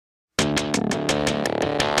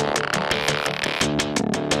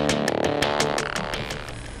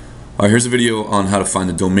Alright, here's a video on how to find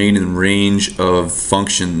the domain and range of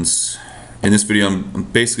functions. In this video, I'm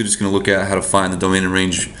basically just going to look at how to find the domain and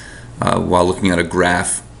range while looking at a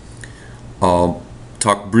graph. I'll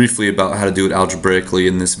talk briefly about how to do it algebraically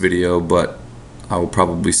in this video, but I will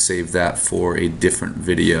probably save that for a different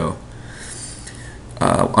video.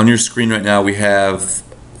 On your screen right now, we have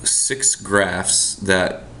 6 graphs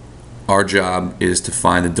that our job is to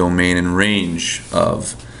find the domain and range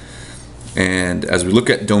of. And as we look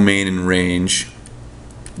at domain and range,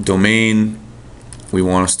 domain, we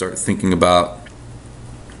want to start thinking about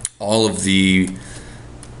all of the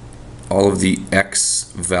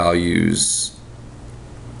x values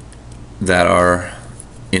that are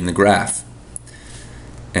in the graph,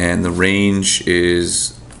 and the range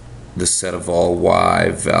is the set of all y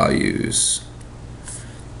values.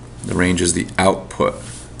 The range is the output,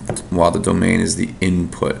 while the domain is the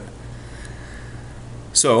input.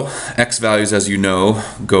 So x values, as you know,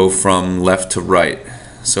 go from left to right.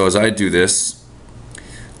 So as I do this,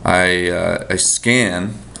 I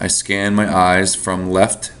scan my eyes from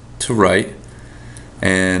left to right,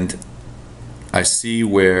 and I see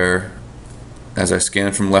where, as I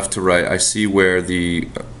scan from left to right, I see where the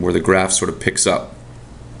graph sort of picks up.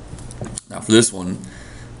 Now for this one,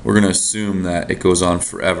 we're going to assume that it goes on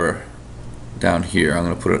forever down here. I'm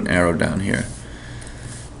going to put an arrow down here.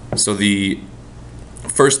 So the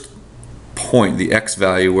first point, the x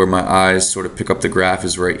value where my eyes sort of pick up the graph,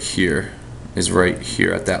 is right here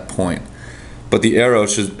at that point. But the arrow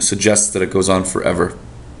suggests that it goes on forever.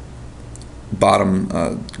 Bottom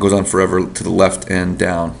goes on forever to the left and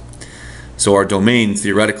down. So our domain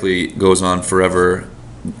theoretically goes on forever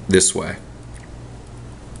this way.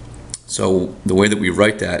 So the way that we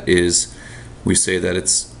write that is we say that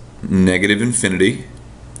it's negative infinity,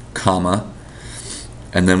 comma,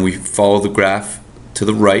 and then we follow the graph to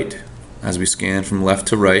the right. As we scan from left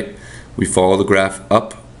to right, we follow the graph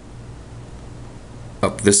up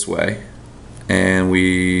this way, and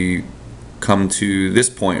we come to this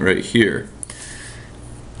point right here.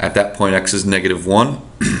 At that point, x is -1.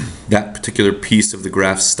 That particular piece of the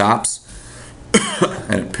graph stops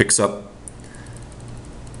and it picks up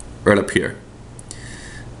right up here.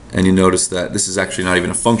 And you notice that this is actually not even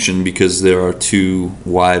a function because there are 2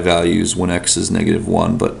 y values when x is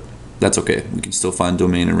 -1, but that's okay. We can still find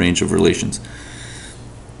domain and range of relations.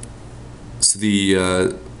 So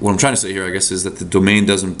what I'm trying to say here, I guess, is that the domain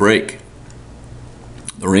doesn't break.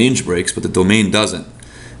 The range breaks, but the domain doesn't.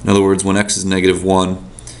 In other words, when x is -1,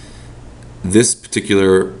 this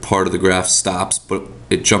particular part of the graph stops, but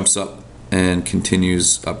it jumps up and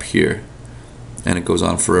continues up here, and it goes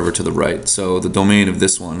on forever to the right. So the domain of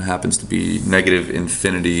this one happens to be negative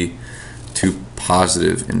infinity to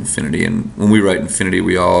positive infinity, and when we write infinity,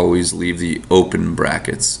 we always leave the open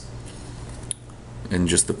brackets and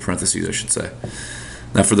just the parentheses, I should say.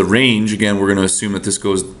 Now for the range, again, we're going to assume that this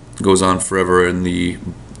goes on forever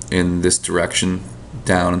in this direction,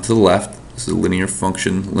 down and to the left. This is a linear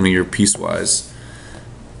function, linear piecewise.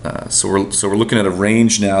 So we're looking at a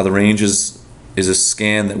range now. The range is a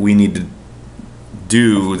scan that we need to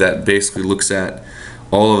do that basically looks at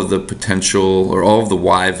all of the potential, or all of the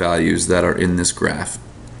y values that are in this graph.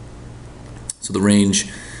 So the range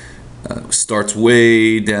starts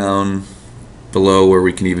way down below where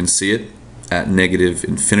we can even see it at negative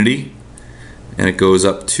infinity, and it goes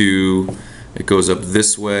up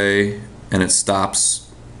this way, and it stops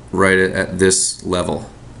right at this level.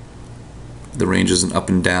 The range is an up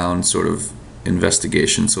and down sort of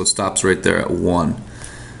investigation, so it stops right there at 1.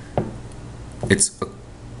 It's a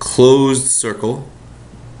closed circle,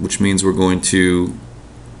 which means we're going to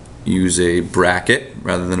use a bracket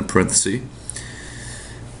rather than a parenthesis.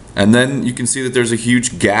 And then you can see that there's a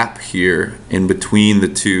huge gap here in between the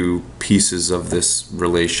 2 pieces of this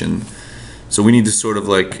relation. So we need to sort of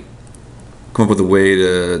like come up with a way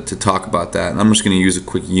to talk about that. And I'm just going to use a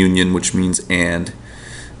quick union, which means and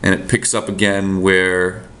it picks up again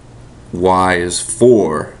where y is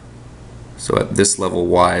 4. So at this level,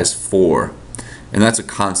 y is 4. And that's a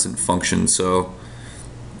constant function, so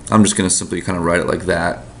I'm just going to simply kind of write it like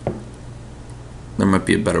that. There might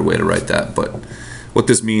be a better way to write that, but what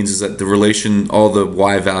this means is that the relation, all the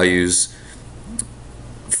y values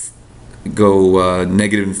go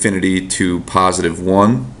negative infinity to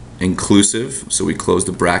 +1 inclusive, so we close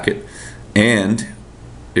the bracket, and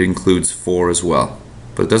it includes 4 as well.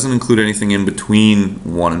 But it doesn't include anything in between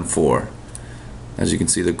 1 and 4. As you can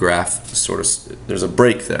see, the graph there's a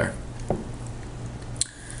break there.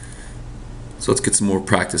 So let's get some more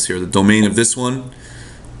practice here. The domain of this one,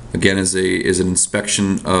 again, is an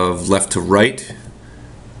inspection of left to right,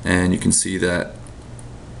 and you can see that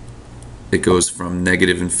it goes from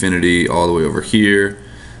negative infinity all the way over here,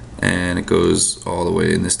 and it goes all the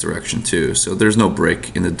way in this direction too. So there's no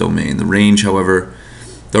break in the domain. The range, however,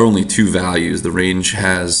 there are only two values. The range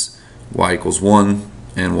has y equals 1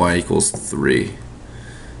 and y equals 3.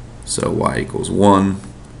 So y equals 1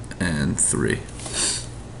 and 3.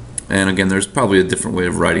 And again, there's probably a different way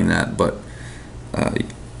of writing that, but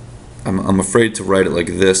I'm afraid to write it like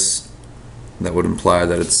this. That would imply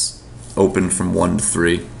that it's open from 1 to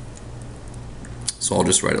 3. So I'll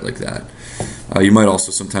just write it like that. You might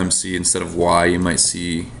also sometimes see, instead of y, you might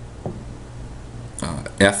see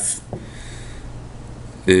f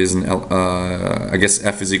is an I guess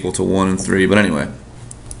f is equal to 1 and 3, but anyway,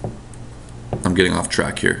 I'm getting off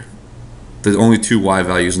track here. The only two y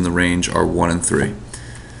values in the range are 1 and 3.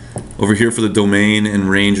 Over here for the domain and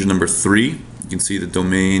range number 3, you can see the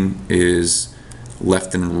domain is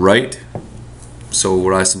left and right. So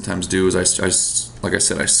what I sometimes do is like I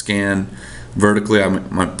said, I scan vertically. I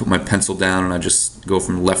put my pencil down and I just go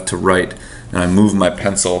from left to right, and I move my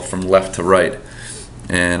pencil from left to right,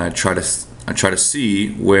 and I try to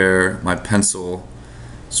see where my pencil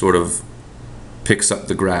sort of picks up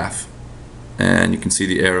the graph. And you can see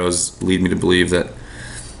the arrows lead me to believe that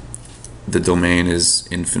the domain is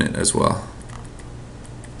infinite as well.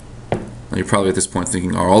 Now you're probably at this point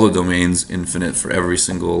thinking, are all the domains infinite for every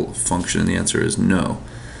single function? And the answer is no,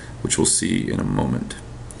 which we'll see in a moment.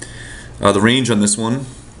 The range on this one,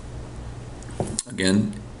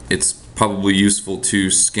 again, it's probably useful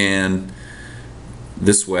to scan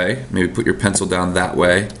this way, maybe put your pencil down that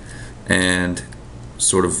way, and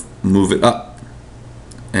sort of move it up.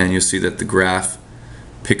 And you'll see that the graph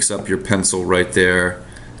picks up your pencil right there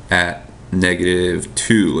at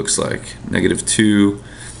 -2, looks like. -2,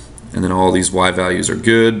 and then all these y values are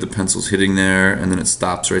good, the pencil's hitting there, and then it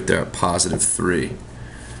stops right there at +3.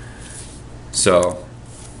 So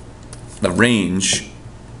the range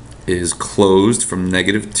is closed from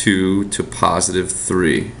 -2 to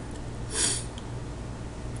 +3.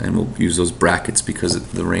 And we'll use those brackets because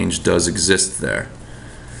the range does exist there.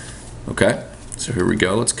 Okay? So here we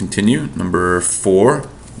go, let's continue. Number 4,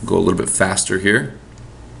 go a little bit faster here.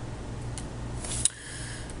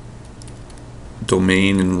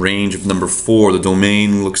 Domain and range of number 4. The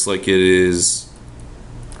domain looks like it is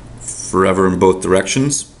forever in both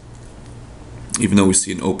directions. Even though we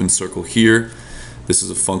see an open circle here, this is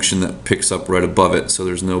a function that picks up right above it, so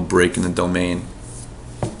there's no break in the domain.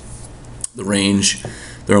 The range,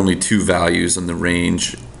 there are only two values in the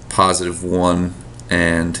range, +1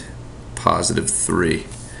 and +3.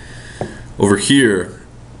 Over here,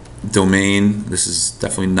 domain, this is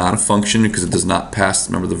definitely not a function because it does not pass,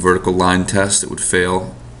 remember, the vertical line test. It would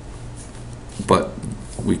fail, but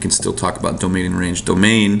we can still talk about domain and range.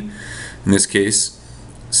 Domain, in this case,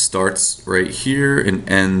 starts right here and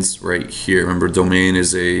ends right here. Remember, domain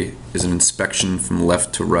is an inspection from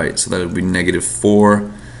left to right, so that would be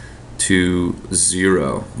 -4 to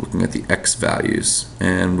 0, looking at the x values,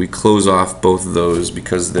 and we close off both of those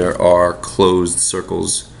because there are closed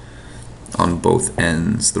circles on both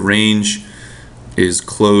ends. The range is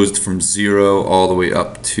closed from 0 all the way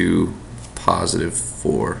up to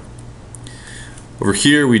 +4. Over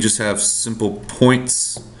here we just have simple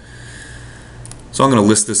points, so I'm going to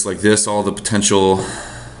list this like this, all the potential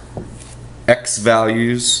x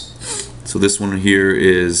values. So this one here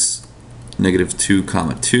is -2,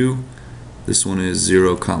 -2. This one is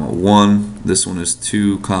 0, 1. This one is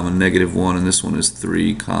 2, -1, and this one is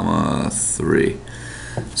 3, 3.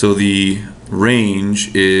 So the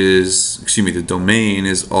range is, the domain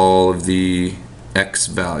is all of the x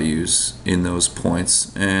values in those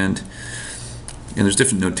points, and there's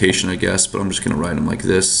different notation, I guess, but I'm just going to write them like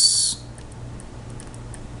this.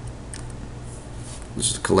 This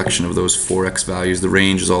is a collection of those 4 x values. The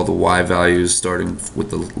range is all the y values, starting with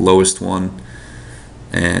the lowest one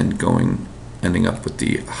and ending up with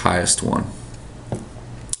the highest one.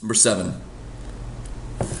 Number 7,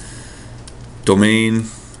 domain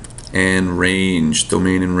and range.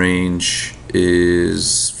 Domain and range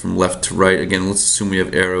is from left to right. Again, let's assume we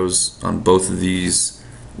have arrows on both of these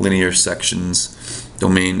linear sections.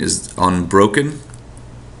 Domain is unbroken.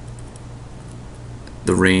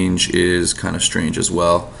 The range is kind of strange as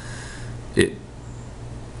well.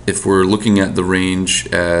 If we're looking at the range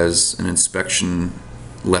as an inspection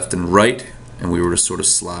left and right, and we were to sort of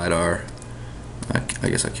slide our, I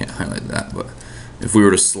guess I can't highlight that, but if we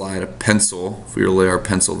were to slide a pencil, if we were to lay our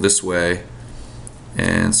pencil this way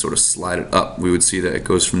and sort of slide it up, we would see that it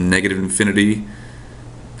goes from -infinity.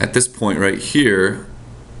 At this point right here,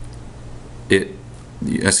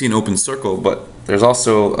 I see an open circle, but there's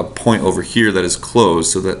also a point over here that is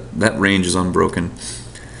closed, so that range is unbroken.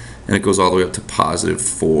 and it goes all the way up to positive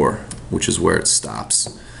 4, which is where it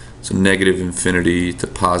stops. So negative infinity to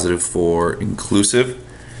positive 4 inclusive.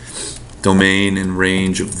 Domain and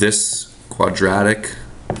range of this quadratic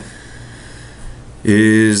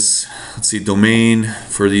is, let's see, domain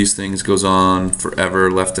for these things goes on forever,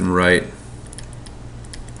 left and right.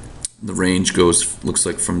 The range goes, looks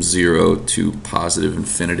like, from 0 to positive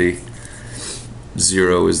infinity.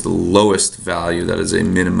 0 is the lowest value. That is a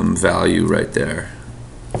minimum value right there.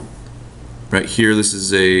 Right here, this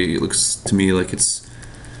is it looks to me like it's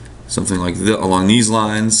something like along these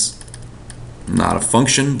lines. Not a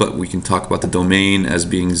function, but we can talk about the domain as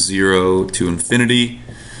being 0 to infinity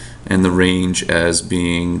and the range as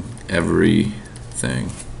being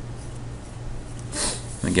everything.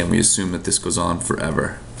 Again, we assume that this goes on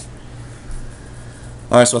forever.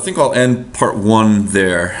 Alright, so I think I'll end part 1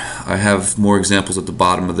 there. I have more examples at the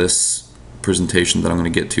bottom of this presentation that I'm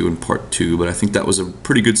going to get to in part 2, but I think that was a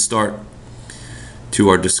pretty good start to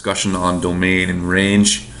our discussion on domain and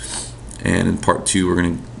range. And in part 2 we're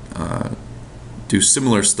going to do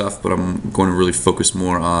similar stuff, but I'm going to really focus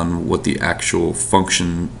more on what the actual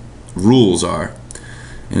function rules are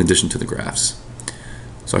in addition to the graphs.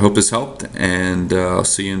 So I hope this helped, and I'll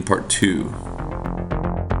see you in part 2.